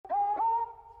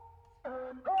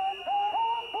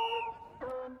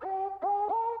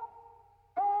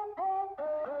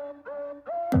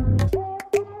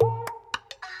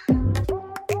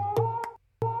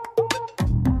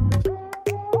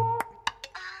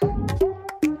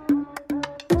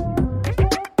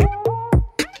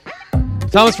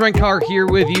Thomas Frank Carr here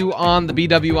with you on the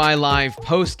BWI Live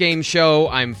post-game show.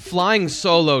 I'm flying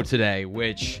solo today,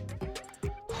 which,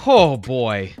 oh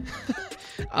boy.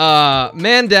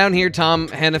 Man down here, Tom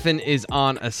Hannafin, is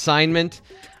on assignment.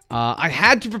 I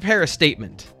had to prepare a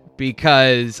statement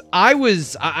because I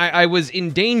was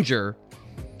in danger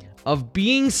of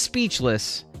being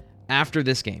speechless after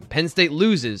this game. Penn State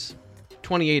loses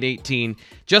 28-18,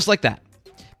 just like that.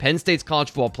 Penn State's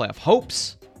college football playoff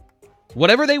hopes,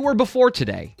 whatever they were before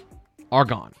today, are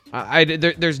gone.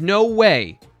 There's no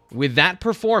way with that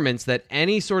performance that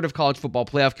any sort of college football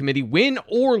playoff committee, win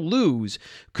or lose,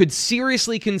 could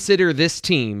seriously consider this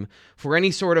team for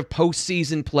any sort of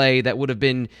postseason play that would have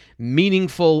been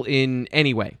meaningful in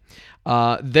any way.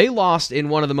 They lost in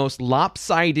one of the most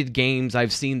lopsided games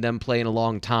I've seen them play in a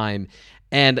long time,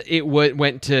 and it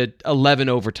went to 11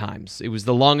 overtimes. It was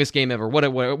the longest game ever,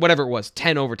 whatever it was,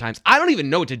 10 overtimes. I don't even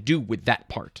know what to do with that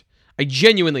part. I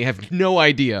genuinely have no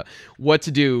idea what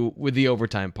to do with the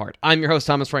overtime part. I'm your host,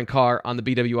 Thomas Frank Carr, on the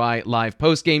BWI Live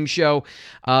postgame show.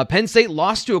 Penn State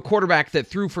lost to a quarterback that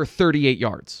threw for 38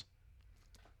 yards.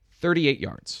 38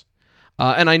 yards.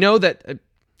 And I know that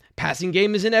passing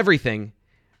game isn't everything,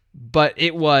 but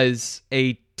it was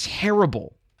a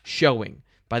terrible showing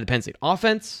by the Penn State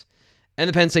offense and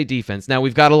the Penn State defense. Now,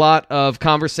 we've got a lot of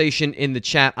conversation in the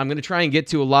chat. I'm going to try and get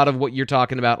to a lot of what you're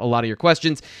talking about, a lot of your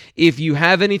questions. If you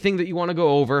have anything that you want to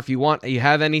go over, if you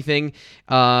have anything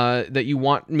that you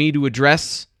want me to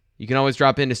address, you can always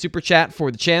drop into Super Chat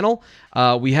for the channel.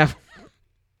 We have...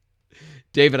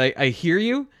 David, I hear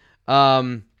you.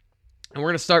 And we're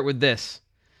going to start with this.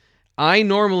 I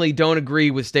normally don't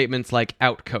agree with statements like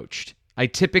outcoached. I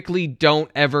typically don't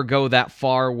ever go that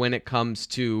far when it comes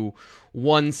to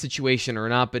one situation or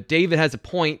not, but David has a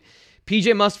point. PJ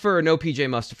Mustipher or no PJ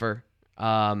Mustipher,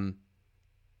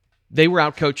 they were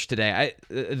outcoached today.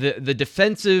 The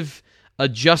defensive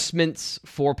adjustments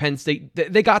for Penn State,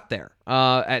 they got there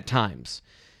at times,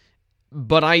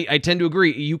 but I tend to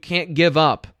agree. You can't give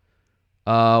up,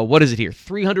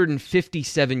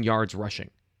 357 yards rushing.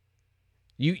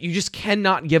 You just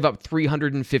cannot give up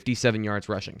 357 yards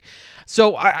rushing.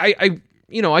 So I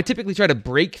typically try to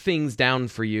break things down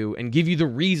for you and give you the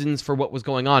reasons for what was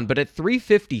going on. But at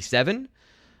 357,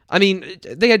 I mean,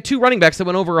 they had two running backs that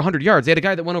went over 100 yards. They had a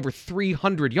guy that went over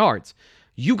 300 yards.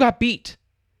 You got beat.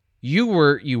 You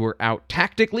were out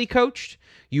tactically coached.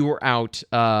 You were out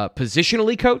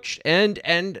positionally coached,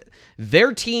 and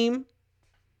their team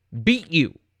beat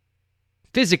you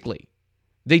physically.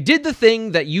 They did the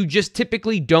thing that you just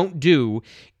typically don't do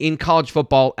in college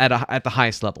football at the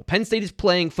highest level. Penn State is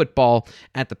playing football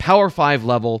at the Power 5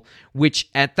 level, which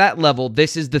at that level,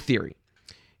 this is the theory.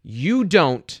 You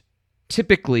don't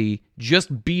typically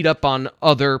just beat up on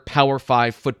other Power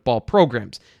 5 football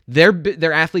programs.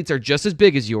 Their athletes are just as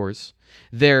big as yours.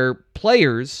 Their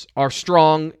players are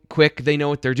strong, quick, they know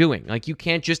what they're doing. Like, you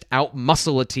can't just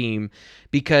out-muscle a team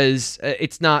because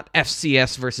it's not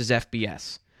FCS versus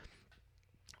FBS.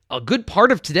 A good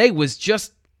part of today was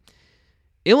just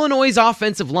Illinois'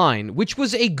 offensive line, which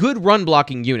was a good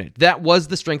run-blocking unit. That was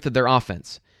the strength of their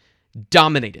offense.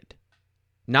 Dominated.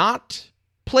 Not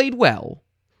played well.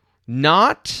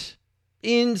 Not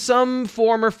in some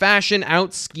form or fashion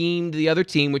out-schemed the other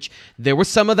team, which there was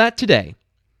some of that today.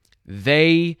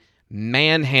 They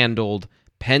manhandled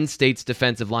Penn State's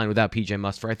defensive line without PJ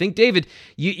Mustipher. I think, David,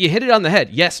 you hit it on the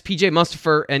head. Yes, PJ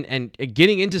Mustipher and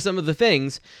getting into some of the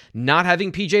things, not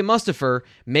having PJ Mustipher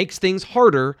makes things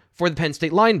harder for the Penn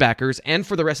State linebackers and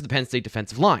for the rest of the Penn State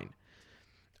defensive line.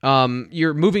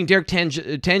 You're moving Derek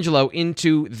Tangelo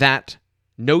into that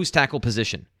nose tackle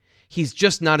position. He's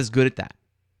just not as good at that.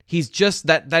 He's just,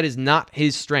 that is not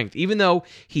his strength. Even though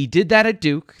he did that at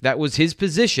Duke, that was his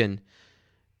position,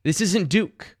 this isn't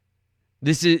Duke.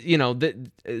 This is,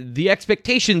 the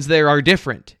expectations there are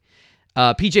different.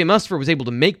 PJ Mustipher was able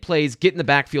to make plays, get in the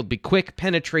backfield, be quick,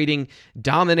 penetrating,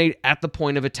 dominate at the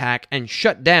point of attack, and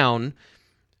shut down,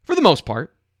 for the most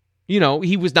part. He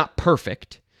was not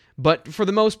perfect, but for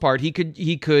the most part, he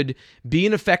could be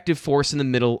an effective force in the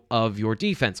middle of your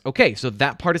defense. Okay, so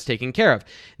that part is taken care of.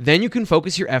 Then you can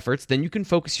focus your efforts, then you can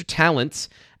focus your talents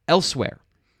elsewhere.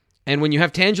 And when you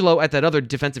have Tangelo at that other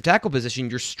defensive tackle position,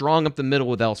 you're strong up the middle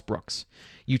with Ellis Brooks.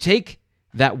 You take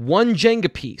that one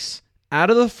Jenga piece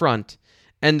out of the front,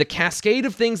 and the cascade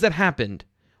of things that happened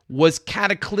was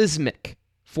cataclysmic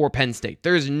for Penn State.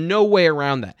 There's no way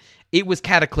around that. It was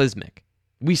cataclysmic.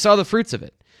 We saw the fruits of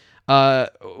it.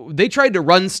 They tried to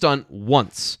run stunt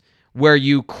once, where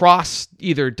you cross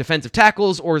either defensive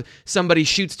tackles or somebody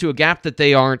shoots to a gap that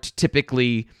they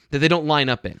don't line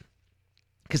up in.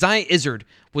 Keziah Izzard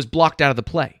was blocked out of the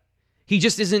play. He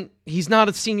just isn't, he's not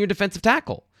a senior defensive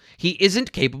tackle. He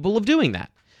isn't capable of doing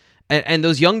that. And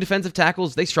those young defensive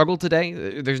tackles, they struggled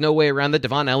today. There's no way around that.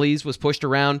 Devon Ellies was pushed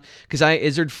around. Keziah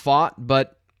Izzard fought,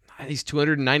 but he's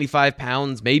 295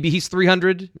 pounds. Maybe he's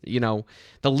 300. The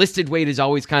listed weight is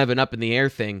always kind of an up in the air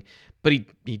thing, but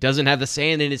he doesn't have the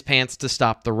sand in his pants to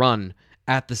stop the run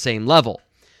at the same level.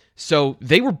 So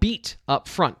they were beat up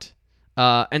front.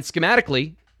 And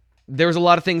schematically, there was a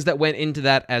lot of things that went into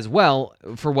that as well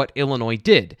for what Illinois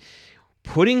did.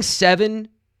 Putting 7,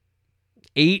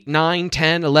 8, 9,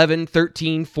 10, 11,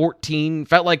 13, 14,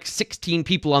 felt like 16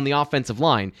 people on the offensive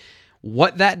line.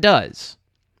 What that does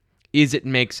is it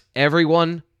makes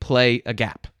everyone play a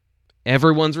gap.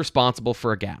 Everyone's responsible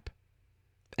for a gap.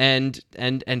 And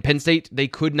Penn State, they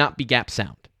could not be gap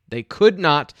sound. They could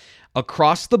not,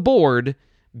 across the board,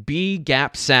 be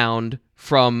gap sound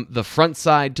from the front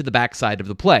side to the back side of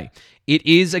the play. It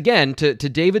is, again, to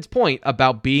David's point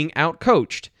about being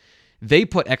outcoached, they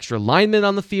put extra linemen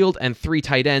on the field and 3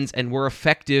 tight ends and were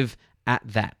effective at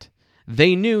that.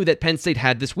 They knew that Penn State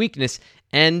had this weakness,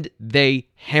 and they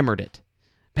hammered it.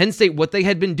 Penn State, what they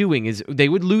had been doing is they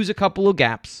would lose a couple of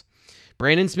gaps.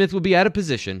 Brandon Smith would be out of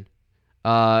position.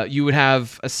 You would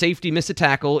have a safety miss a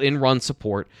tackle in run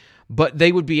support, but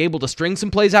they would be able to string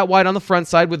some plays out wide on the front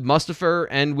side with Mustafa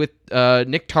and with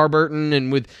Nick Tarburton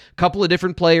and with a couple of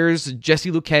different players,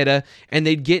 Jesse Luketa, and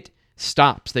they'd get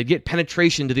stops. They'd get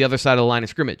penetration to the other side of the line of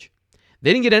scrimmage.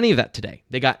 They didn't get any of that today.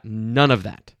 They got none of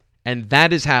that. And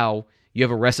that is how you have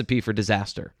a recipe for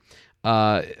disaster.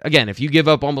 Again, if you give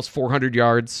up almost 400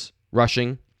 yards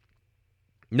rushing,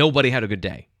 nobody had a good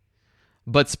day.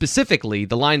 But specifically,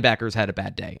 the linebackers had a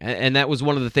bad day. And that was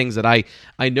one of the things that I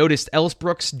noticed. Ellis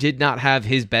Brooks did not have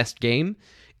his best game.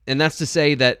 And that's to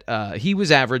say that he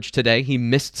was average today. He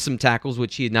missed some tackles,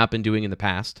 which he had not been doing in the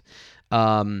past.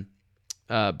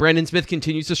 Brandon Smith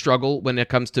continues to struggle when it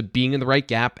comes to being in the right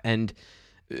gap and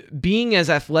being as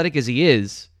athletic as he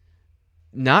is,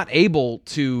 not able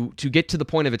to get to the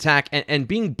point of attack and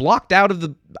being blocked out of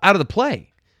the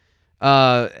play.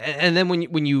 And then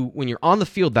when you're on the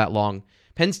field that long,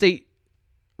 Penn State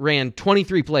ran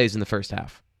 23 plays in the first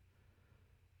half.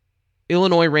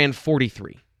 Illinois ran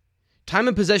 43. Time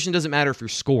of possession doesn't matter if you're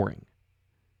scoring.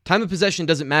 Time of possession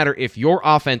doesn't matter if your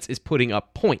offense is putting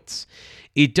up points.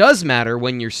 It does matter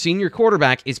when your senior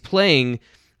quarterback is playing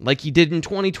like he did in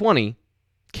 2020,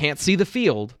 can't see the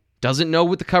field, doesn't know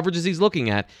what the coverages he's looking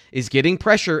at, is getting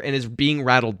pressure and is being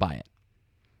rattled by it.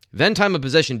 Then time of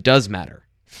possession does matter.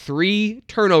 3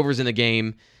 turnovers in a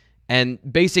game and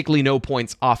basically no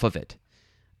points off of it.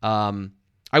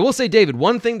 I will say, David,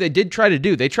 one thing they did try to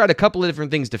do, they tried a couple of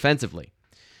different things defensively.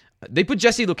 They put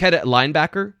Jesse Luketa at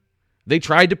linebacker. They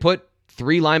tried to put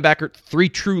 3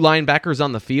 true linebackers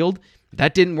on the field.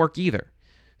 That didn't work either.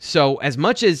 So as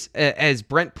much as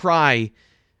Brent Pry,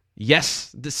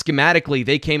 yes, schematically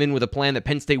they came in with a plan that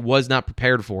Penn State was not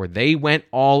prepared for. They went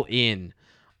all in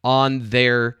on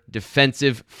their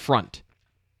defensive front.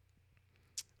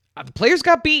 The players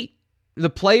got beat. The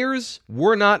players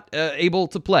were not able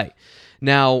to play.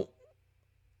 Now,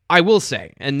 I will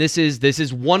say, and this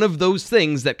is one of those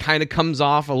things that kind of comes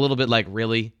off a little bit like,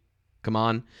 really? Come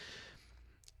on.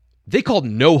 They called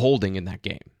no holding in that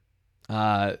game.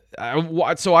 My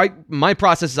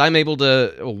process is I'm able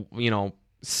to,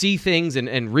 see things and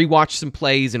rewatch some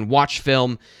plays and watch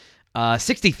film.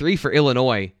 63 for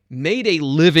Illinois made a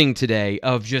living today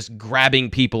of just grabbing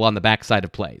people on the backside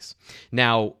of plays.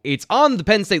 Now, it's on the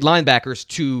Penn State linebackers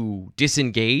to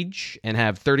disengage and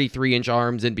have 33-inch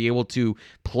arms and be able to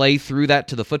play through that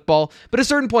to the football. But at a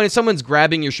certain point, if someone's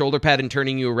grabbing your shoulder pad and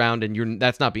turning you around and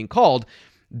that's not being called,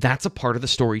 that's a part of the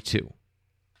story too.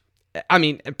 I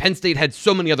mean, Penn State had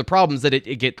so many other problems that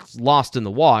it gets lost in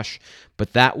the wash,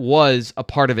 but that was a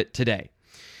part of it today.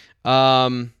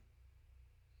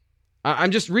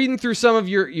 I'm just reading through some of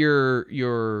your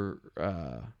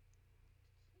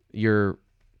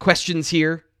questions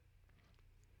here.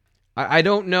 I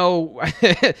don't know.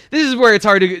 This is where it's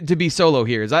hard to be solo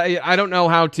here. I don't know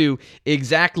how to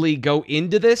exactly go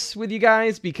into this with you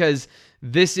guys because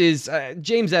this is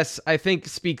James S. I think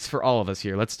speaks for all of us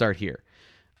here. Let's start here.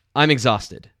 I'm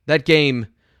exhausted. That game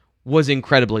was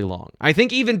incredibly long. I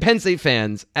think even Penn State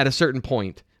fans at a certain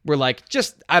point were like,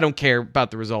 I don't care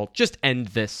about the result. Just end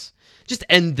this. Just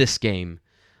end this game.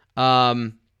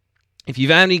 If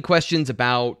you've had any questions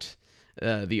about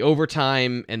the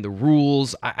overtime and the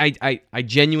rules, I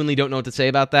genuinely don't know what to say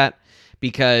about that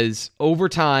because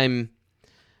overtime,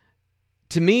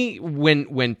 to me,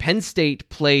 when Penn State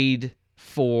played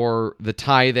for the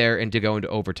tie there and to go into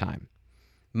overtime,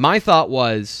 my thought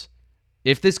was,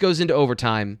 if this goes into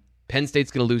overtime, Penn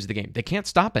State's going to lose the game. They can't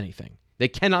stop anything. They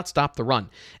cannot stop the run.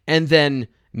 And then,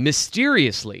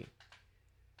 mysteriously,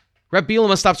 Rhett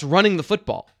Bielema stops running the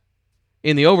football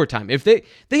in the overtime. If they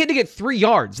had to get 3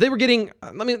 yards, they were getting,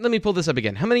 let me pull this up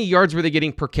again. How many yards were they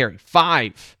getting per carry?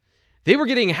 5. They were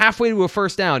getting halfway to a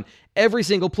first down every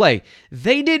single play.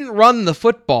 They didn't run the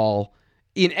football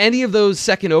in any of those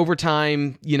second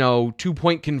overtime,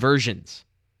 2-point conversions.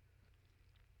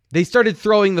 They started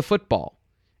throwing the football.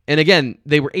 And again,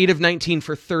 they were 8 of 19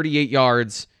 for 38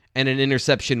 yards and an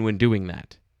interception when doing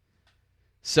that.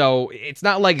 So it's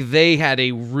not like they had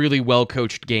a really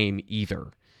well-coached game either.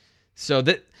 So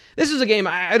this is a game,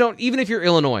 I don't, even if you're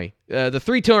Illinois, the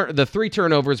three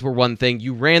turnovers were one thing.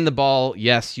 You ran the ball,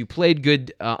 yes. You played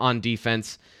good on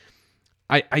defense.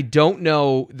 I don't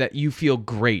know that you feel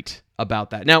great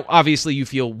about that. Now, obviously, you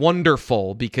feel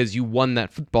wonderful because you won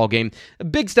that football game. A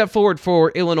big step forward for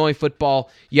Illinois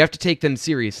football. You have to take them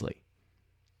seriously.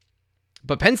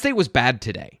 But Penn State was bad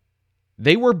today.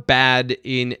 They were bad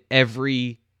in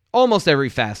almost every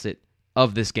facet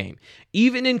of this game.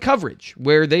 Even in coverage,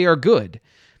 where they are good.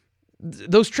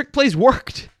 Those trick plays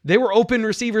worked. They were open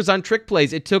receivers on trick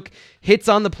plays. It took hits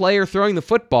on the player throwing the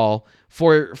football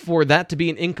for that to be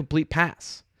an incomplete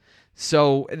pass.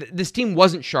 So this team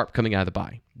wasn't sharp coming out of the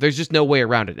bye. There's just no way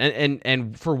around it.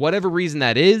 And for whatever reason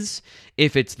that is,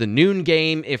 if it's the noon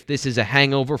game, if this is a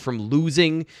hangover from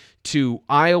losing to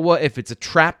Iowa, if it's a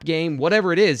trap game,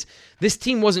 whatever it is, this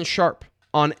team wasn't sharp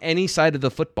on any side of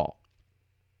the football.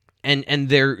 And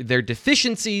their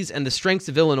deficiencies and the strengths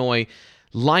of Illinois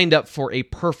lined up for a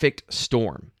perfect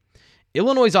storm.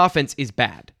 Illinois' offense is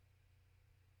bad.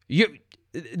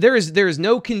 There is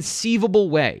no conceivable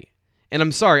way, and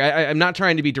I'm sorry, I'm not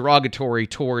trying to be derogatory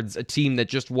towards a team that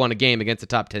just won a game against a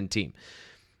top 10 team,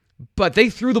 but they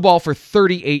threw the ball for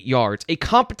 38 yards. A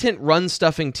competent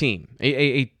run-stuffing team,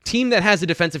 a team that has a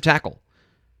defensive tackle,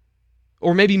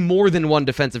 or maybe more than one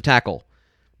defensive tackle,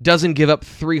 doesn't give up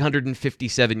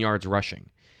 357 yards rushing.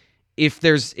 If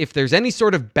there's any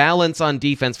sort of balance on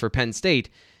defense for Penn State,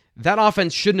 that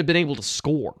offense shouldn't have been able to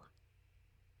score.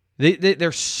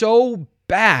 They're so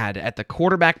bad at the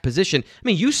quarterback position. I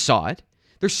mean, you saw it.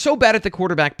 They're so bad at the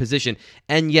quarterback position,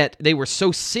 and yet they were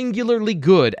so singularly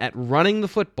good at running the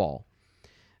football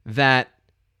that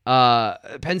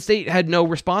Penn State had no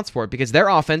response for it because their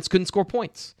offense couldn't score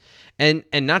points. And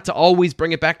not to always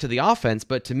bring it back to the offense,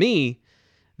 but to me,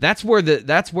 that's where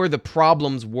the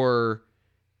problems were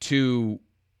to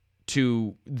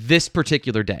this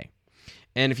particular day.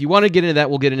 And if you want to get into that,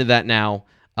 we'll get into that now.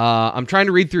 I'm trying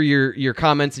to read through your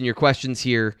comments and your questions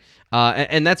here,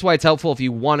 and that's why it's helpful if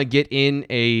you want to get in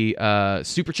a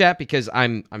super chat, because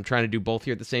I'm trying to do both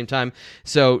here at the same time.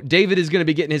 So David is going to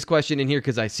be getting his question in here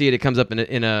because I see it. It comes up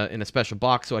in a special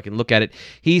box so I can look at it.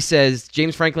 He says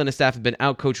James Franklin and his staff have been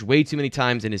outcoached way too many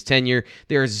times in his tenure.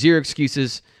 There are zero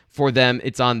excuses for them.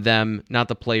 It's on them, not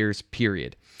the players.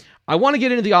 Period. I want to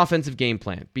get into the offensive game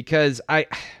plan because I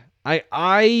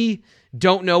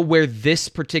don't know where this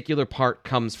particular part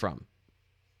comes from.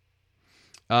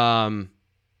 Let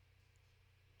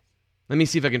me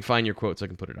see if I can find your quote so I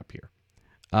can put it up here.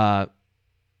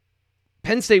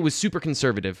 Penn State was super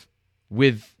conservative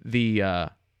with their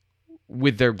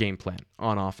game plan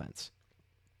on offense.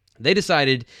 They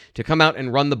decided to come out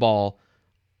and run the ball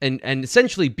and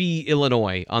essentially be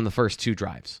Illinois on the first 2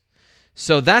 drives.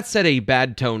 So that set a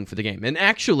bad tone for the game. And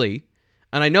actually,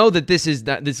 and I know that this is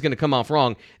going to come off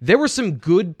wrong, there was some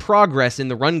good progress in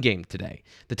the run game today.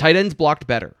 The tight ends blocked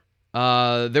better.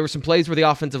 There were some plays where the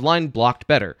offensive line blocked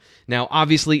better. Now,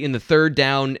 obviously, in the third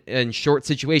down and short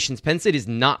situations, Penn State is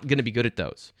not going to be good at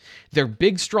those. Their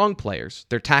big, strong players,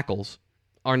 their tackles,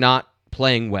 are not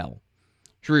playing well.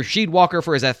 Rasheed Walker,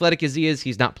 for as athletic as he is,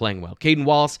 he's not playing well. Caden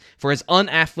Wallace, for as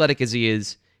unathletic as he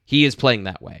is playing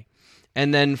that way.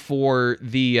 And then for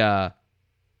the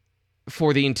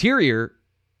interior,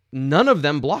 none of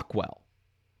them block well.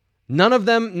 None of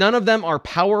them are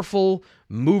powerful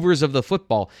movers of the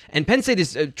football. And Penn State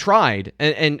has tried,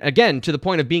 and again, to the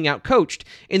point of being outcoached,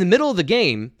 in the middle of the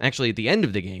game, actually at the end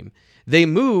of the game, they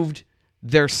moved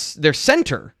their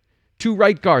center to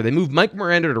right guard. They moved Mike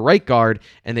Miranda to right guard,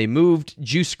 and they moved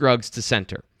Juice Scruggs to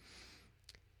center.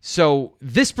 So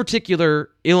this particular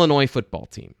Illinois football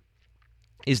team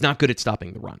is not good at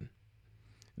stopping the run.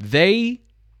 They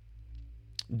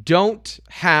don't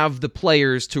have the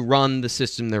players to run the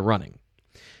system they're running.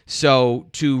 So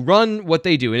to run what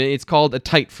they do, and it's called a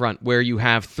tight front, where you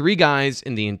have 3 guys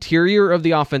in the interior of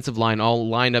the offensive line all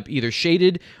lined up either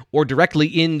shaded or directly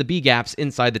in the B gaps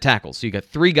inside the tackles. So you got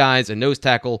 3 guys, a nose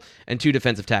tackle, and 2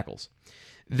 defensive tackles.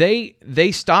 They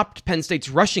stopped Penn State's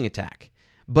rushing attack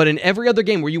But in every other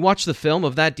game where you watch the film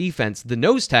of that defense, the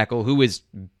nose tackle, who is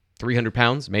 300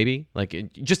 pounds, maybe,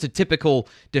 like just a typical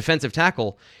defensive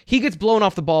tackle, he gets blown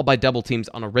off the ball by double teams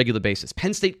on a regular basis.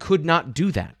 Penn State could not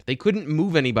do that. They couldn't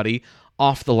move anybody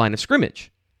off the line of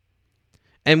scrimmage.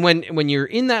 And when you're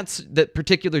in that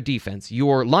particular defense,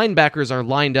 your linebackers are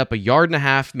lined up 1.5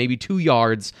 yards, maybe 2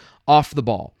 yards off the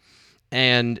ball.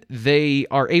 And they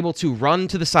are able to run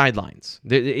to the sidelines.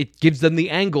 It gives them the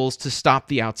angles to stop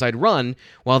the outside run,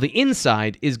 while the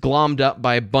inside is glommed up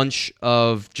by a bunch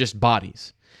of just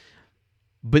bodies.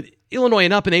 But Illinois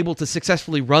had not been able to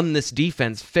successfully run this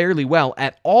defense fairly well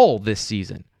at all this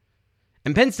season.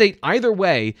 And Penn State, either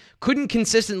way, couldn't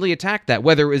consistently attack that,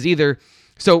 whether it was either...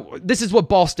 So this is what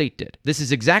Ball State did. This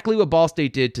is exactly what Ball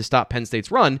State did to stop Penn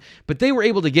State's run, but they were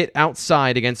able to get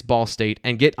outside against Ball State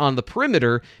and get on the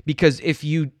perimeter, because if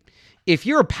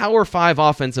you're a Power 5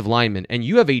 offensive lineman and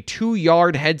you have a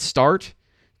 2-yard head start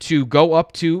to go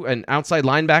up to an outside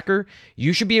linebacker,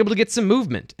 you should be able to get some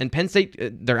movement. And Penn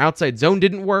State, their outside zone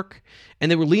didn't work, and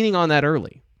they were leaning on that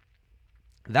early.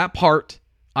 That part,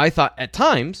 I thought, at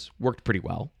times, worked pretty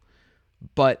well,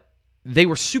 but they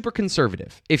were super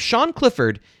conservative. If Sean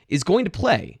Clifford is going to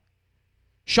play,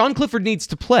 Sean Clifford needs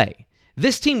to play.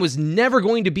 This team was never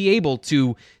going to be able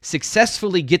to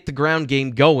successfully get the ground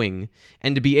game going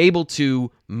and to be able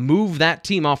to move that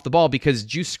team off the ball, because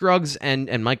Juice Scruggs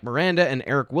and Mike Miranda and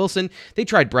Eric Wilson, they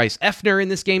tried Bryce Effner in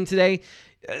this game today.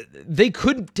 They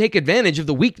couldn't take advantage of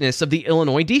the weakness of the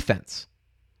Illinois defense.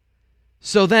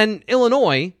 So then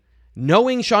Illinois,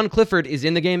 knowing Sean Clifford is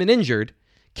in the game and injured,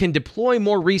 can deploy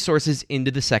more resources into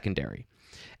the secondary.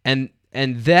 And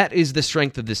that is the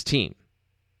strength of this team.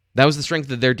 That was the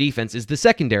strength of their defense, is the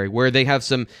secondary, where they have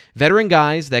some veteran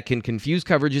guys that can confuse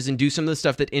coverages and do some of the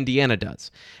stuff that Indiana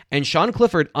does. And Sean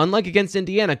Clifford, unlike against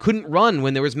Indiana, couldn't run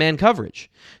when there was man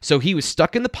coverage. So he was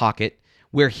stuck in the pocket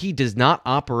where he does not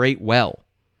operate well.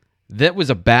 That was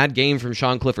a bad game from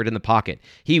Sean Clifford in the pocket.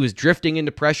 He was drifting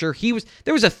into pressure.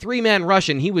 There was a 3-man rush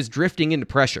and he was drifting into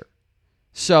pressure.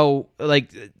 So,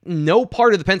 no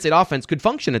part of the Penn State offense could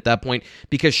function at that point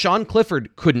because Sean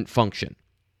Clifford couldn't function.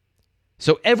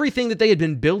 So everything that they had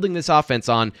been building this offense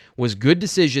on was good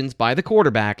decisions by the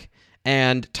quarterback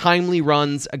and timely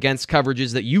runs against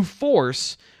coverages that you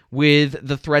force with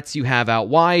the threats you have out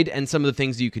wide and some of the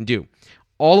things you can do.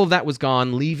 All of that was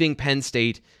gone, leaving Penn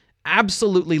State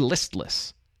absolutely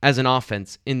listless as an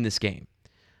offense in this game.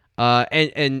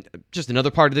 And just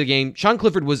another part of the game, Sean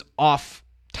Clifford was off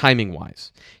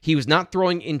timing-wise. He was not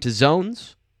throwing into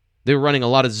zones. They were running a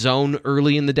lot of zone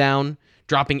early in the down,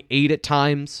 dropping 8 at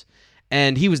times,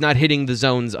 and he was not hitting the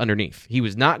zones underneath. He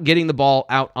was not getting the ball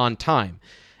out on time.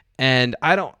 And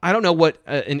I don't know what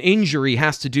an injury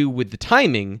has to do with the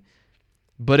timing,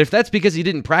 but if that's because he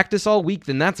didn't practice all week,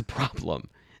 then that's a problem.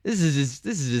 This is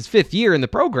his 5th year in the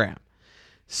program.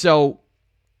 So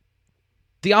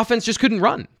the offense just couldn't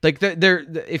run.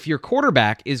 If your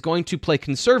quarterback is going to play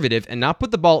conservative and not put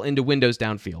the ball into windows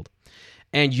downfield,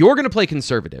 and you're going to play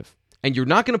conservative, and you're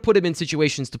not going to put him in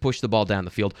situations to push the ball down the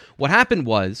field, what happened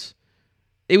was,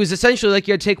 it was essentially like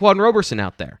you had Taquan Roberson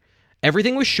out there.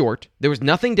 Everything was short, there was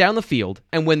nothing down the field,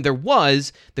 and when there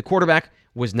was, the quarterback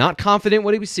was not confident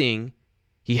what he was seeing,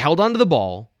 he held onto the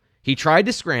ball, he tried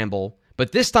to scramble,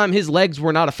 but this time his legs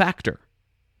were not a factor.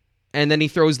 And then he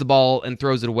throws the ball and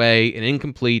throws it away and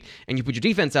incomplete, and you put your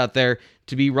defense out there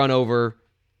to be run over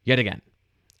yet again.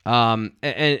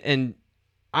 And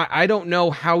I don't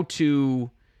know how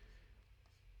to...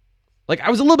 I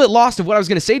was a little bit lost of what I was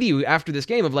going to say to you after this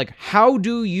game of, how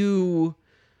do you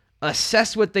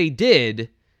assess what they did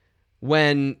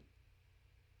when...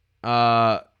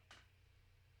 By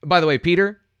the way,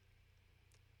 Peter,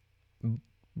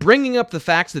 bringing up the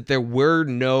facts that there were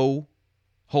no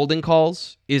holding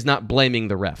calls is not blaming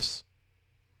the refs.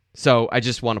 So I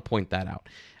just want to point that out.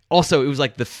 Also, it was the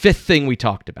 5th thing we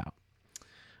talked about.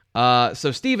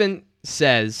 So Steven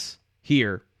says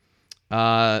here,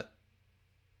 thanks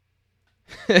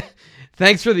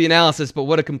for the analysis, but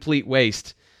what a complete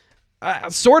waste.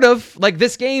 Sort of.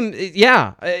 This game,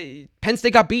 Penn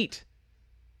State got beat.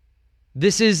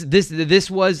 This was a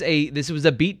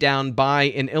beatdown by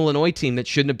an Illinois team that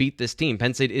shouldn't have beat this team.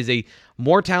 Penn State is a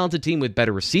more talented team with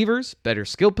better receivers, better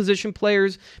skill position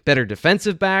players, better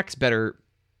defensive backs, better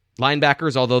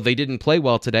linebackers, although they didn't play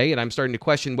well today, and I'm starting to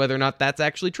question whether or not that's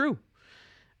actually true.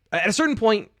 At a certain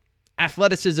point,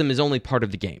 athleticism is only part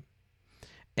of the game.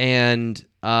 And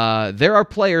there are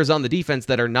players on the defense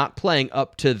that are not playing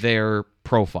up to their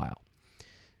profile.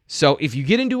 So if you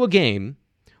get into a game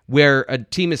where a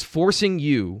team is forcing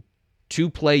you to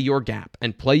play your gap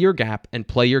and play your gap and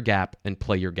play your gap and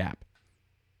play your gap,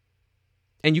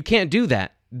 and you can't do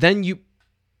that then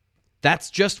that's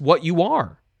just what you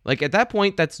are. Like, at that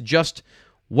point, that's just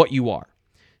what you are.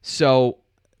 So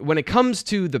when it comes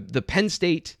to the Penn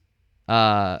State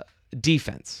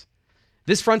defense,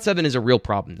 this front seven is a real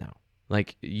problem now.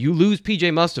 Like, you lose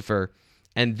P.J. Mustipher,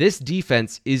 and this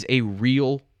defense is a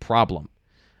real problem.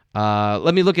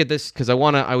 Let me look at this because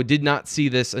I did not see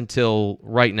this until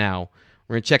right now.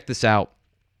 We're going to check this out.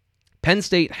 Penn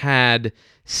State had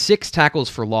 6 tackles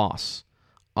for loss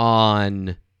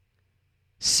on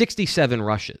 67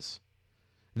 rushes.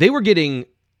 They were getting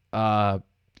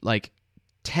like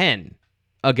 10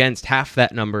 against half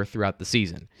that number throughout the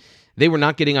season. They were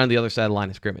not getting on the other side of the line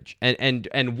of scrimmage.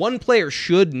 And one player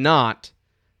should not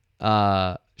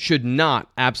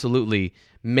absolutely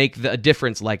make a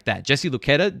difference like that. Jesse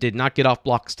Luketa did not get off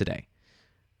blocks today.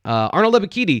 Arnold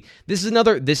Ebiketie, this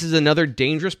is another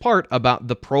dangerous part about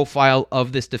the profile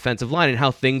of this defensive line and how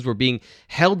things were being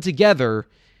held together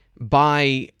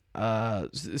by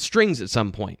strings at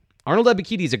some point. Arnold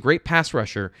Ebiketie is a great pass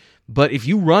rusher, but if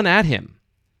you run at him,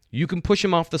 you can push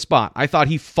him off the spot. I thought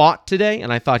he fought today,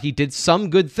 and I thought he did some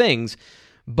good things,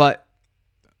 but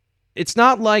it's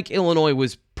not like Illinois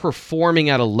was performing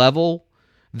at a level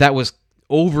that was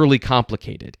overly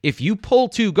complicated. If you pull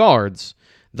 2 guards,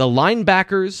 the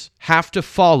linebackers have to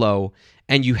follow,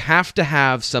 and you have to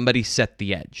have somebody set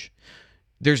the edge.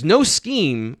 There's no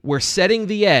scheme where setting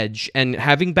the edge and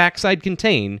having backside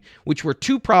contain, which were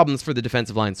 2 problems for the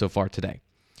defensive line so far today.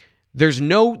 There's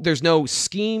no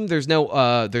scheme, there's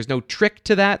no trick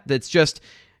to that. That's just,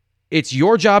 it's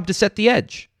your job to set the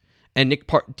edge. And Nick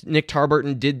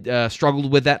Tarburton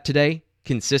struggled with that today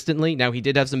consistently. Now, he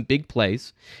did have some big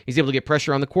plays. He's able to get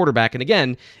pressure on the quarterback. And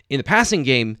again, in the passing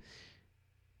game,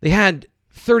 they had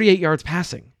 38 yards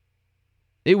passing.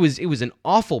 It was an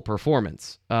awful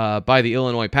performance by the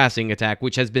Illinois passing attack,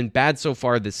 which has been bad so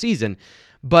far this season.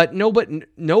 But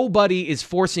nobody is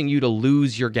forcing you to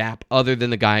lose your gap other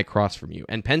than the guy across from you.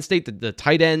 And Penn State, the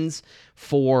tight ends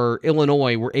for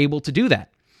Illinois, were able to do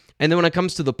that. And then when it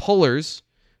comes to the pullers,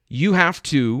 you have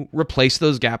to replace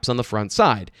those gaps on the front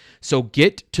side. So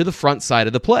get to the front side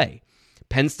of the play.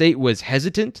 Penn State was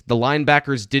hesitant, the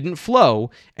linebackers didn't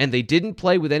flow, and they didn't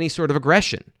play with any sort of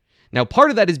aggression. Now, part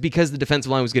of that is because the defensive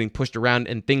line was getting pushed around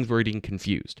and things were getting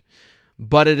confused.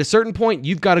 But at a certain point,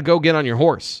 you've got to go get on your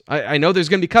horse. I know there's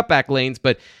going to be cutback lanes,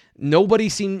 but nobody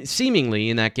seemingly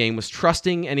in that game was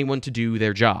trusting anyone to do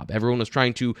their job. Everyone was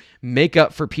trying to make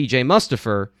up for P.J.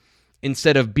 Mustipher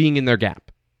instead of being in their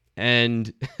gap.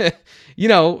 And,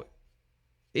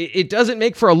 it doesn't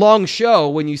make for a long show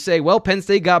when you say, well, Penn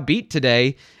State got beat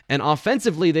today, and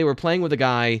offensively they were playing with a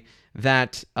guy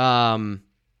that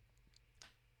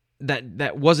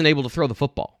that wasn't able to throw the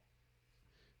football.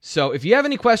 So if you have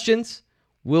any questions,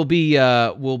 we'll be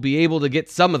able to get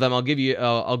some of them. I'll give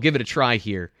it a try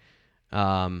here.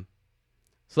 So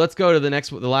let's go to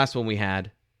the last one we had.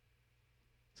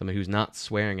 Somebody who's not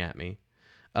swearing at me.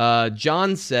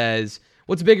 John says,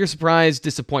 what's a bigger surprise,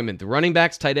 disappointment? The running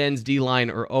backs, tight ends, D-line,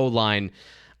 or O-line?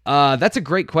 That's a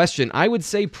great question. I would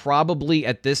say probably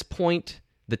at this point,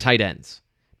 the tight ends,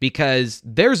 because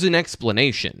there's an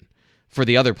explanation for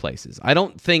the other places. I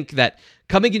don't think that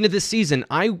coming into this season,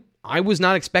 I was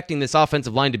not expecting this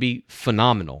offensive line to be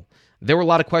phenomenal. There were a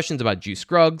lot of questions about Juice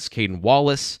Scruggs, Caden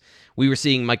Wallace. We were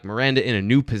seeing Mike Miranda in a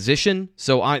new position.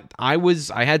 So I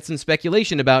had some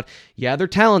speculation about, yeah, they're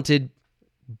talented,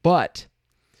 but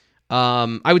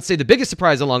I would say the biggest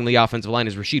surprise along the offensive line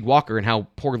is Rasheed Walker and how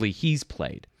poorly he's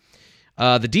played.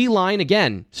 The D-line,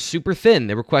 again, super thin.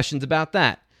 There were questions about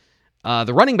that.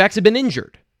 The running backs have been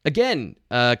injured. Again,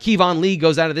 Kevon Lee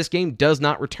goes out of this game, does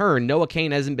not return. Noah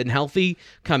Cain hasn't been healthy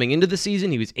coming into the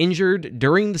season. He was injured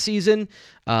during the season.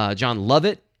 John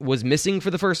Lovett was missing for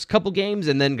the first couple games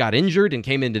and then got injured and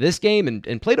came into this game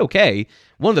and played okay.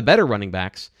 One of the better running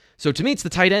backs. So to me, it's the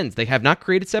tight ends. They have not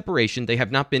created separation. They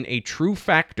have not been a true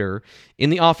factor in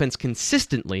the offense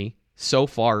consistently so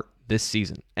far this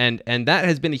season. And that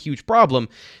has been a huge problem,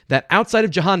 that outside of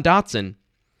Jahan Dotson,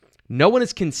 no one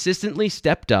has consistently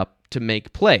stepped up to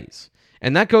make plays.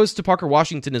 And that goes to Parker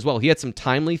Washington as well. He had some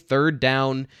timely third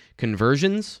down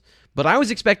conversions, but I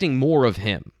was expecting more of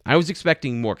him. I was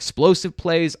expecting more explosive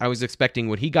plays. I was expecting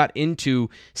when he got into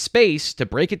space to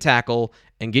break a tackle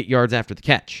and get yards after the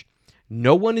catch.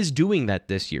 No one is doing that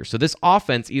this year. So this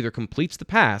offense either completes the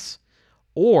pass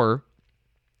or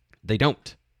they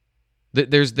don't.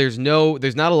 There's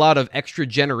not a lot of extra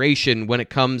generation when it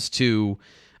comes to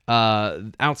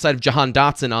outside of Jahan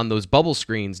Dotson on those bubble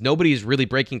screens. Nobody is really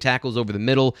breaking tackles over the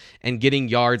middle and getting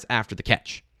yards after the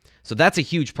catch. So that's a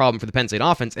huge problem for the Penn State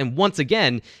offense. And once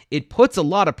again, it puts a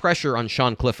lot of pressure on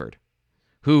Sean Clifford,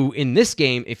 who in this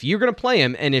game, if you're going to play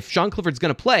him, and if Sean Clifford's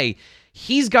going to play,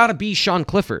 he's got to be Sean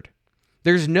Clifford.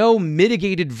 There's no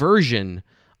mitigated version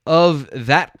of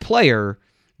that player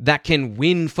that can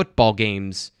win football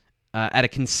games at a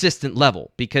consistent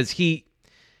level, because he's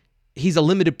a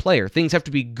limited player. Things have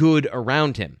to be good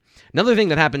around him. Another thing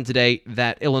that happened today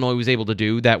that Illinois was able to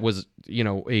do that was,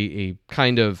 a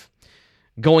kind of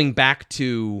going back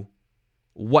to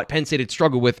what Penn State had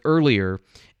struggled with earlier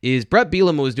is Brett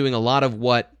Bielema was doing a lot of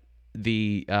what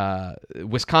the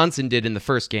Wisconsin did in the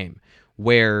first game,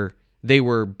 where they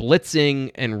were blitzing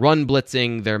and run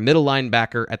blitzing their middle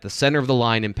linebacker at the center of the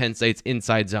line in Penn State's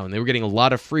inside zone. They were getting a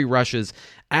lot of free rushes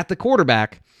at the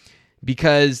quarterback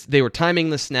because they were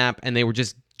timing the snap and they were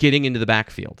just getting into the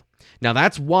backfield. Now,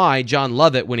 that's why John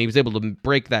Lovett, when he was able to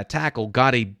break that tackle,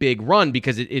 got a big run,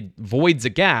 because it voids a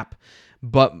gap.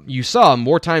 But you saw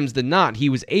more times than not, he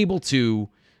was able to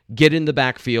get in the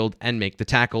backfield and make the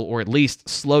tackle, or at least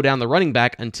slow down the running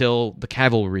back until the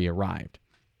cavalry arrived.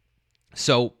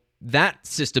 So that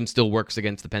system still works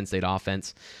against the Penn State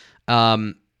offense.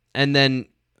 And then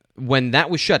when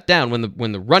that was shut down,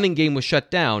 when the running game was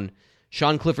shut down,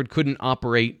 Sean Clifford couldn't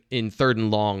operate in 3rd and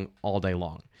long all day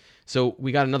long. So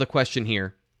we got another question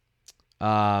here.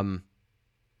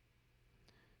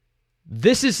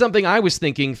 This is something I was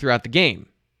thinking throughout the game.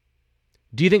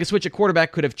 Do you think a switch at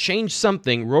quarterback could have changed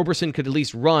something? Roberson could at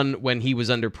least run when he was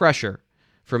under pressure,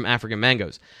 from African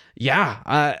Mangoes.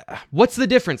 Yeah. What's the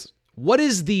difference? What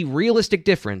is the realistic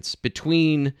difference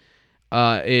between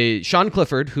Sean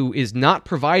Clifford, who is not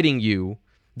providing you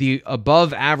the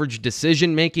above-average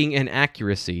decision-making and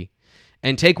accuracy,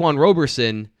 and Taquan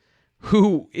Roberson,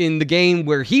 who in the game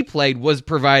where he played was not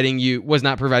providing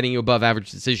you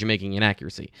above-average decision-making and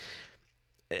accuracy?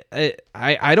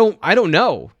 I don't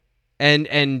know.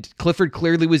 And Clifford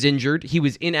clearly was injured. He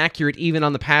was inaccurate even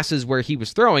on the passes where he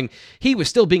was throwing. He was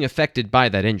still being affected by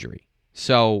that injury.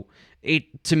 So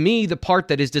to me, the part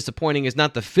that is disappointing is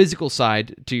not the physical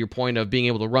side, to your point of being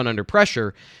able to run under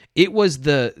pressure. It was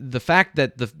the fact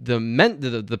that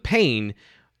the pain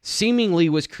seemingly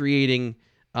was creating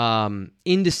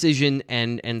indecision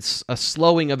and a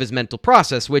slowing of his mental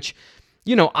process, which,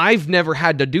 I've never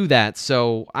had to do that,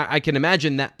 so I can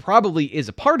imagine that probably is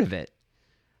a part of it.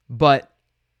 But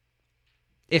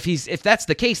if that's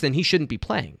the case, then he shouldn't be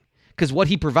playing, because what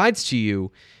he provides to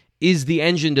you is the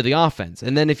engine to the offense.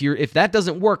 And then if that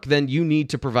doesn't work, then you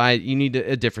need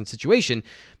a different situation.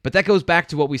 But that goes back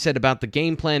to what we said about the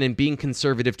game plan and being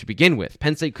conservative to begin with.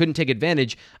 Penn State couldn't take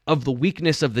advantage of the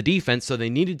weakness of the defense, so they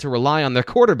needed to rely on their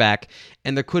quarterback,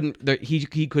 and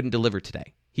he couldn't deliver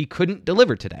today. He couldn't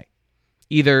deliver today.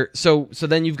 So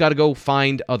then you've got to go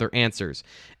find other answers.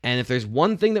 And if there's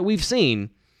one thing that we've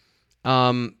seen,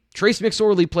 Trace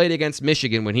McSorley played against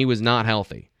Michigan when he was not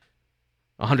healthy,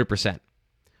 100%.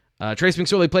 Trace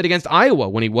McSorley played against Iowa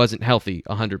when he wasn't healthy,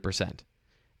 100%.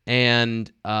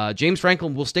 And James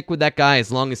Franklin will stick with that guy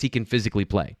as long as he can physically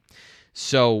play.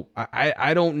 So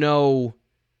I don't know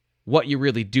what you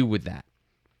really do with that.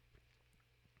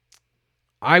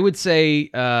 I would say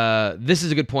this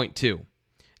is a good point, too.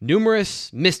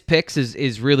 Numerous missed picks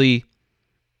is really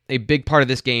a big part of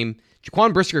this game.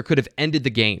 Jaquan Brisker could have ended the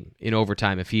game in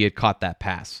overtime if he had caught that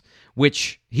pass,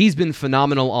 which he's been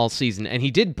phenomenal all season, and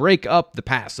he did break up the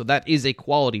pass, so that is a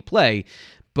quality play.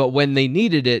 But when they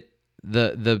needed it,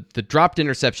 the dropped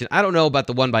interception, I don't know about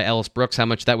the one by Ellis Brooks, how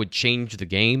much that would change the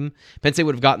game. Penn State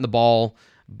would have gotten the ball,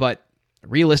 but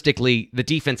realistically, the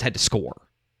defense had to score,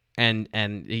 and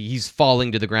he's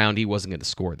falling to the ground. He wasn't going to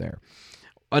score there.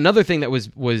 Another thing that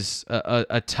was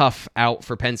a tough out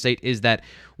for Penn State is that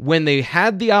when they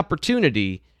had the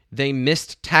opportunity, they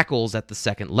missed tackles at the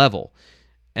second level.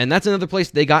 And that's another place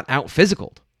they got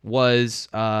out-physicaled, was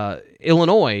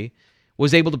Illinois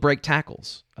was able to break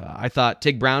tackles. I thought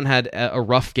Tig Brown had a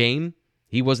rough game.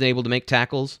 He wasn't able to make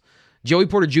tackles. Joey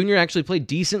Porter Jr. actually played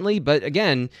decently, but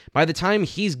again, by the time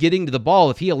he's getting to the ball,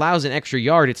 if he allows an extra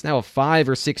yard, it's now a 5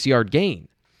 or 6 yard gain.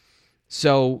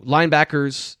 So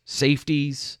linebackers,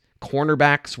 safeties,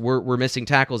 cornerbacks were missing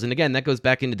tackles. And again, that goes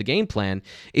back into the game plan.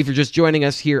 If you're just joining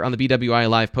us here on the BWI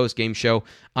Live post-game show,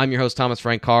 I'm your host, Thomas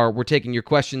Frank Carr. We're taking your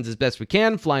questions as best we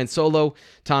can, flying solo.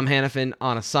 Tom Hannafin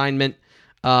on assignment.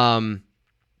 We're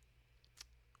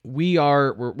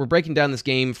breaking down this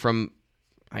game from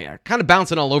kind of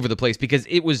bouncing all over the place, because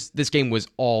this game was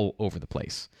all over the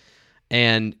place.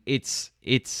 And it's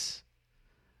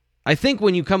I think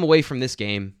when you come away from this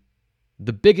game,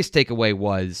 the biggest takeaway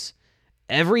was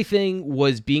everything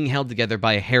was being held together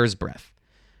by a hair's breadth.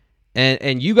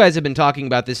 And you guys have been talking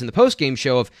about this in the post-game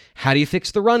show of how do you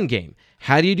fix the run game?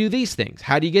 How do you do these things?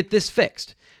 How do you get this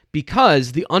fixed?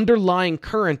 because the underlying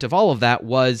current of all of that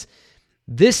was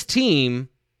this team,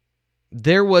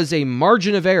 there was a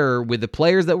margin of error with the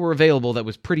players that were available that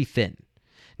was pretty thin.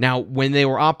 Now, when they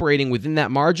were operating within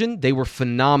that margin, they were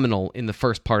phenomenal in the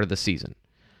first part of the season.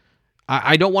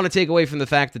 I don't want to take away from the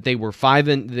fact that they were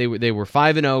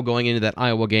 5-0 going into that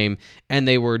Iowa game, and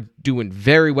they were doing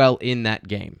very well in that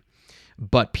game.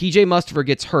 But PJ Mustipher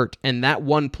gets hurt, and that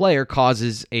one player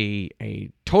causes a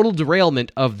total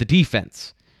derailment of the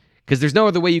defense, because there's no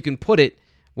other way you can put it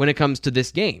when it comes to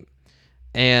this game.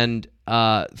 And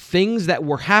things that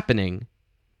were happening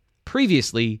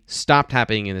previously stopped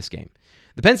happening in this game.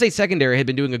 The Penn State secondary had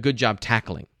been doing a good job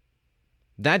tackling.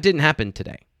 That didn't happen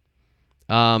today.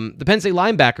 The Penn State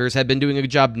linebackers had been doing a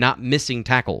good job not missing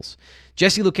tackles.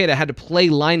 Jesse Luketa had to play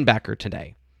linebacker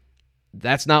today.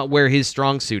 That's not where his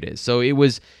strong suit is. So it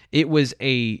was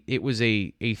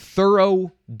a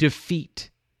thorough defeat,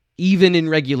 even in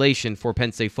regulation, for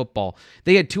Penn State football.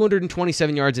 They had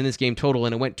 227 yards in this game total,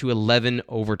 and it went to 11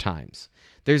 overtimes.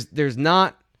 There's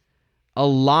not a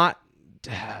lot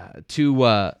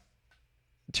to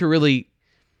really,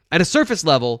 at a surface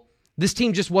level, this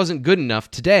team just wasn't good enough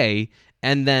today,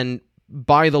 and then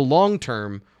by the long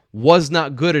term was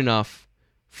not good enough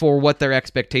for what their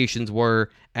expectations were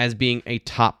as being a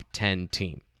top 10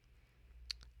 team.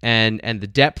 And the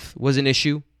depth was an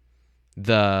issue.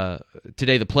 Today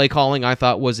the play calling I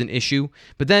thought was an issue.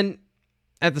 But then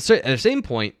at the same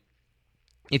point,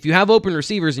 if you have open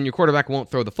receivers and your quarterback won't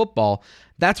throw the football,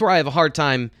 that's where I have a hard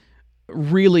time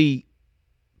really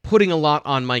putting a lot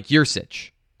on Mike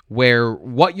Yurcich, where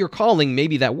what you're calling,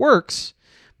 maybe that works,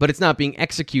 but it's not being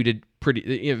executed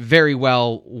very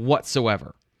well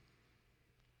whatsoever.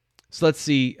 So let's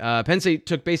see. Penn State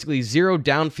took basically 0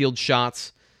 downfield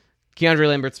shots. Keandre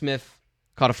Lambert-Smith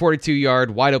caught a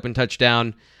 42-yard wide-open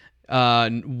touchdown.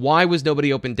 Why was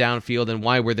nobody open downfield, and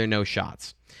why were there no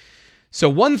shots? So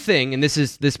one thing, and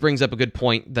this brings up a good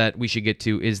point that we should get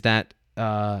to, is that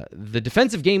the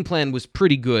defensive game plan was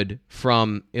pretty good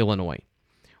from Illinois,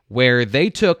 where they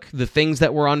took the things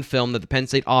that were on film that the Penn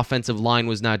State offensive line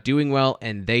was not doing well,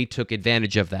 and they took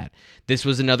advantage of that. This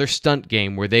was another stunt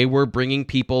game where they were bringing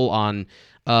people on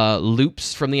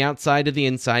loops from the outside to the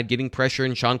inside, getting pressure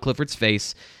in Sean Clifford's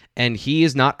face, and he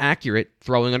is not accurate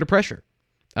throwing under pressure.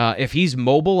 If he's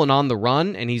mobile and on the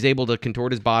run, and he's able to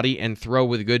contort his body and throw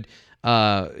with a good,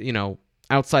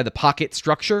 outside the pocket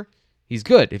structure, he's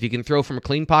good. If he can throw from a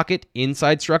clean pocket,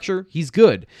 inside structure, he's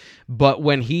good. But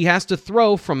when he has to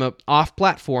throw from an off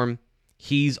platform,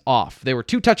 he's off. There were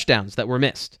 2 touchdowns that were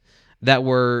missed that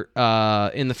were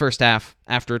in the first half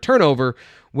after a turnover,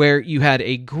 where you had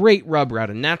a great rub route,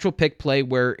 a natural pick play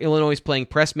where Illinois is playing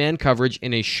press man coverage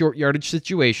in a short yardage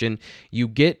situation. You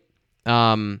get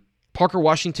Parker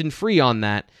Washington free on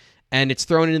that, and it's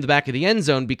thrown into the back of the end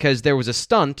zone because there was a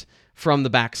stunt from the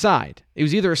backside. It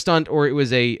was either a stunt or it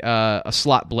was a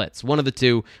slot blitz, one of the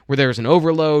two, where there was an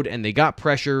overload and they got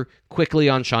pressure quickly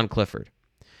on Sean Clifford.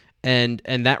 And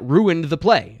that ruined the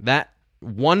play. That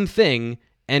one thing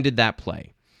ended that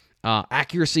play.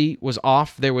 Accuracy was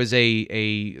off. There was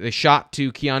a shot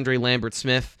to Keandre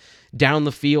Lambert-Smith down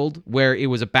the field where it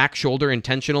was a back shoulder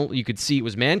intentional. You could see it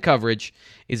was man coverage.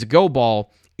 It's a go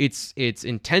ball. It's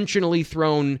intentionally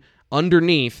thrown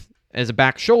underneath as a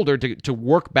back shoulder to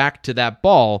work back to that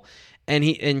ball,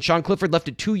 and Sean Clifford left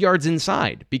it 2 yards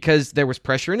inside because there was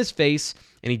pressure in his face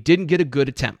and he didn't get a good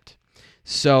attempt.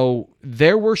 So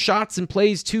there were shots and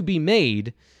plays to be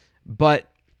made,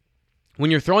 but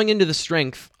when you're throwing into the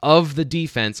strength of the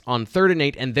defense on 3rd and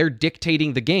 8 and they're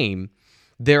dictating the game,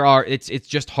 it's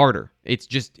just harder. It's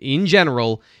just, in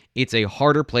general, it's a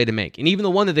harder play to make. And even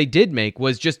the one that they did make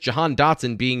was just Jahan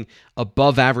Dotson being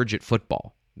above average at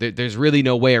football. There's really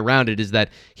no way around it, is that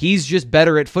he's just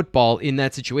better at football in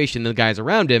that situation than the guys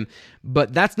around him,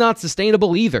 but that's not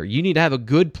sustainable either. You need to have a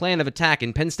good plan of attack,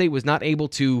 and Penn State was not able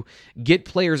to get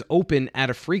players open at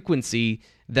a frequency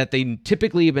that they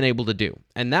typically have been able to do.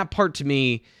 And that part, to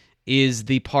me, is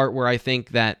the part where I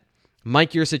think that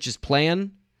Mike Yurcich's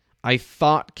plan, I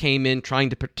thought, came in trying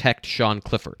to protect Sean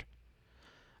Clifford.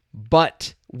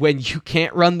 But when you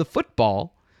can't run the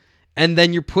football, and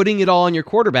then you're putting it all on your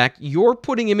quarterback, you're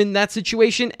putting him in that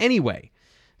situation anyway.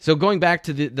 So going back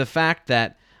to the fact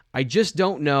that I just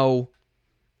don't know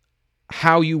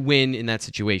how you win in that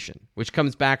situation, which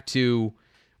comes back to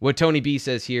what Tony B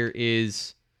says here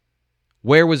is,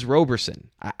 where was Roberson?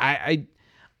 I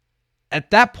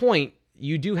at that point,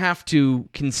 you do have to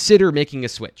consider making a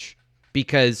switch,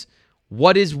 because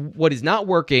what is not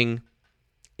working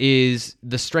is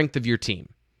the strength of your team.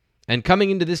 And coming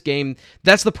into this game,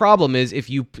 that's the problem. Is if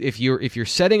you're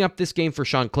setting up this game for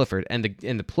Sean Clifford, and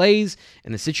the plays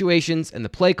and the situations and the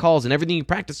play calls and everything you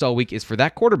practiced all week is for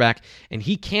that quarterback, and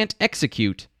he can't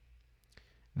execute,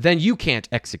 then you can't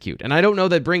execute. And I don't know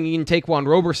that bringing in Taquan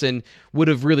Roberson would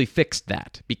have really fixed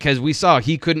that, because we saw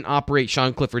he couldn't operate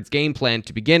Sean Clifford's game plan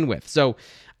to begin with. So,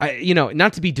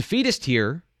 not to be defeatist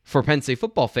here for Penn State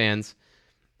football fans,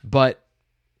 but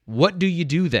what do you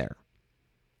do there?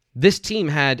 This team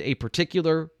had a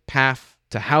particular path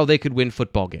to how they could win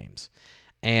football games.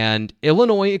 And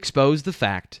Illinois exposed the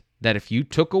fact that if you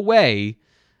took away,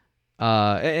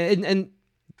 and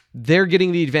they're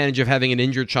getting the advantage of having an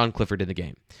injured Sean Clifford in the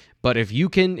game. But if you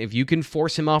can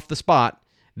force him off the spot,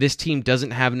 this team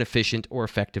doesn't have an efficient or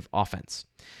effective offense.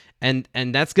 And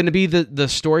that's going to be the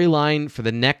storyline for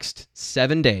the next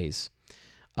 7 days.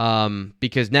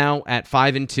 Because now at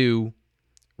 5-2,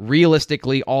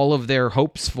 realistically, all of their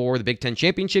hopes for the Big Ten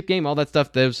championship game, all that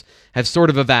stuff, those have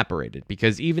sort of evaporated,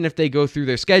 because even if they go through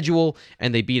their schedule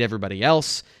and they beat everybody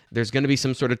else, there's going to be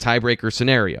some sort of tiebreaker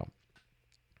scenario.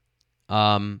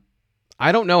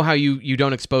 I don't know how you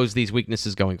don't expose these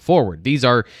weaknesses going forward. These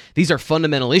are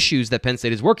fundamental issues that Penn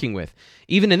State is working with.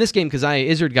 Even in this game, Keziah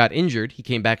Izzard got injured. He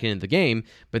came back into the game,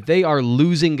 but they are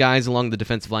losing guys along the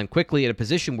defensive line quickly at a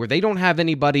position where they don't have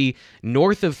anybody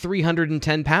north of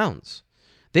 310 pounds.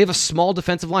 They have a small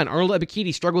defensive line. Arnold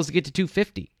Ebiketie struggles to get to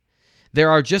 250. There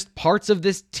are just parts of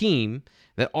this team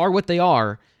that are what they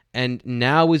are, and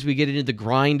now as we get into the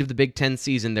grind of the Big Ten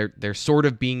season, they're sort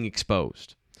of being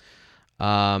exposed.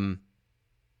 We'll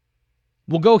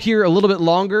go here a little bit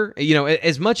longer.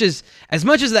 As much as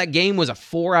that game was a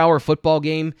 4-hour football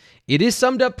game, it is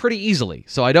summed up pretty easily.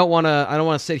 So I don't want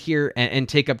to sit here and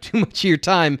take up too much of your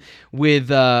time with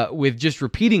just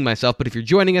repeating myself. But if you're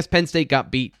joining us, Penn State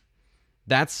got beat.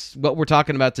 That's what we're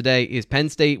talking about today. Is Penn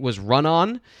State was run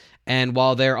on, and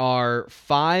while there are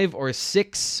 5 or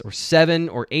 6 or 7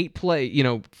 or 8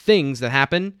 things that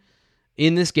happen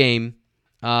in this game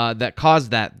that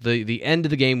caused that, the end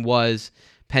of the game was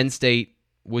Penn State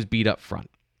was beat up front.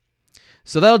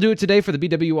 So that'll do it today for the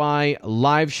BWI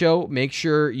live show. Make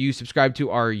sure you subscribe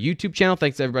to our YouTube channel.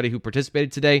 Thanks to everybody who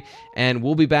participated today, and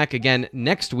we'll be back again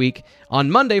next week on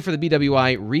Monday for the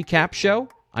BWI recap show.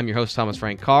 I'm your host, Thomas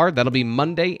Frank Carr. That'll be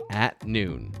Monday at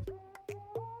noon.